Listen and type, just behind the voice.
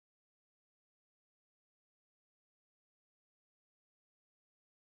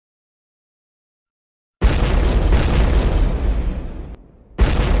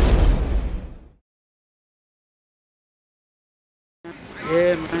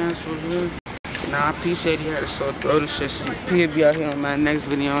Yeah, man, so good. Nah, I appreciate he had to so throw the shit. He'll be out here on my next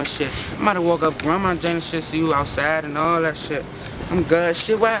video and shit. I'm about to walk up, grandma Jane shit, see you outside and all that shit. I'm good,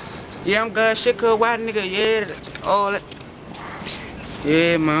 shit, why? Yeah, I'm good, shit, cuz, why, nigga, yeah, all that.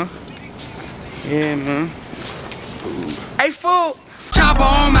 Yeah, man. Yeah, man. Hey, fool! Chopper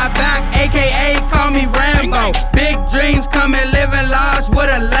on my back, aka call me Rambo. Big dreams coming, living large with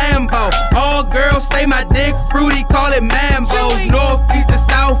a Lambo. All girls say my dick fruity, call it Mambos. Northeast to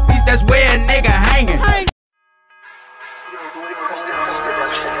southeast, that's where a nigga hanging.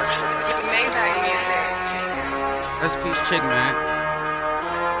 That's a piece of chick, man.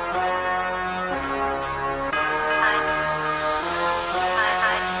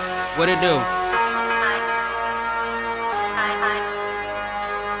 What it do?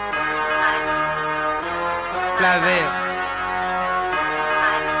 FlyVell.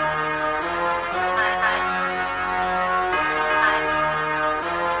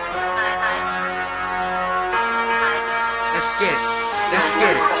 Let's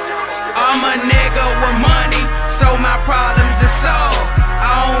get it. I'm a nigga with money, so my problems are solved. I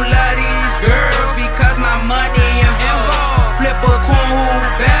don't love these girls because my money involved. Flip a coin, who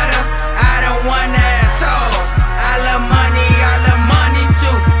better? I don't want that toss. I love money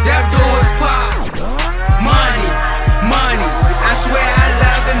too. Death do us pop. Money, I swear I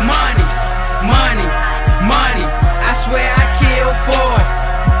love it. Money, I swear I kill for it.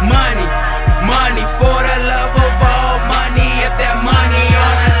 Money, for the love of all money. If that money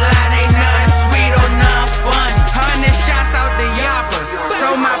on the line ain't nothing sweet or nothing funny. 100 shots out the yapper,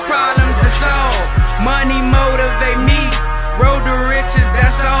 so my problems are solved. Money motivate me, road to riches,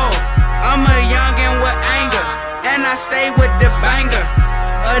 that's all. I'm a youngin' with anger, and I stay with the banger.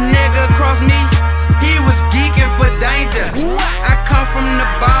 A nigga cross me, he was geeking for danger. I come from the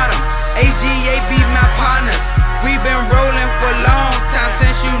bottom, HGA be my partners. We been rolling for a long time,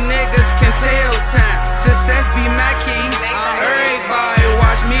 since you niggas can tell time. Success be my key, everybody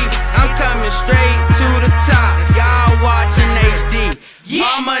watch me. I'm coming straight to the top, y'all watching HD.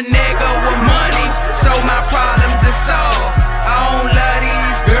 I'm a nigga with money, so my problems are solved. I don't love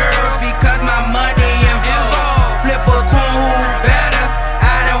these girls because my money involved. Flip a coin, who better?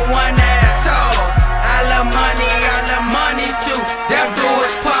 I don't want that toss. I love money too. Death do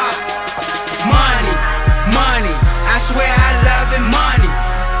us pop. Money, I swear I love it. Money,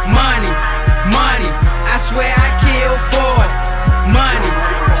 I swear I kill for it.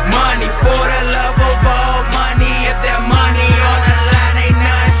 Money, for the love of all money. If that money on the line ain't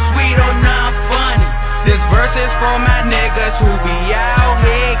nothing sweet or nothing funny. This verse is for my niggas who be out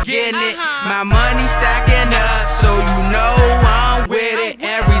here getting it. My money stacking up, so you know I'm with it.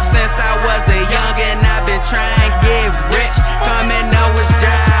 Ever since I was a youngin', I've been trying to get rich. Coming up was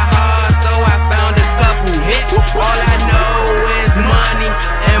dry hard, so I found a couple hits. All I know is money,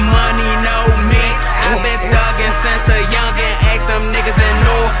 and money know me. I've been thuggin' since a youngin', asked them niggas in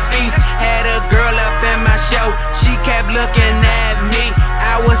Northeast. Had a girl up in my show, she kept looking at me.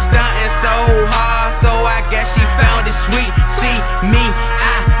 I was stuntin' so hard, so I guess she found it sweet. See me,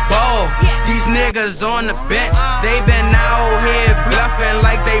 I ball. These niggas on the bench, they been out here bluffing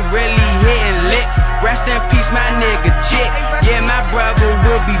like they really hitting licks. Rest in peace, my nigga Chick. Yeah, my brother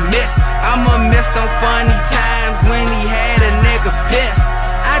will be missed. I'ma miss them funny times when he had a nigga pissed.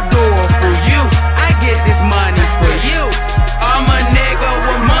 I do it for you, I get this money for you. I'm a nigga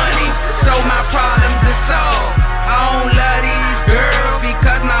with money, so my problems are solved. I don't love these girls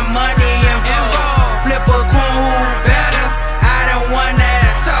because my money involved. Flip a coin, who better? I don't want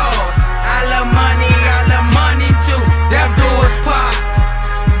that toss. I love money too. Death do us pop.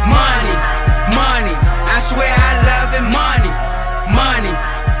 Money, I swear I love it.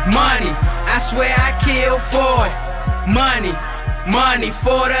 Money, I swear I kill for it. Money,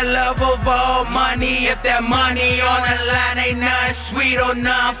 for the love of all money. If that money on the line ain't nothing sweet or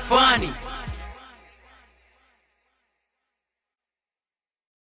nothing funny.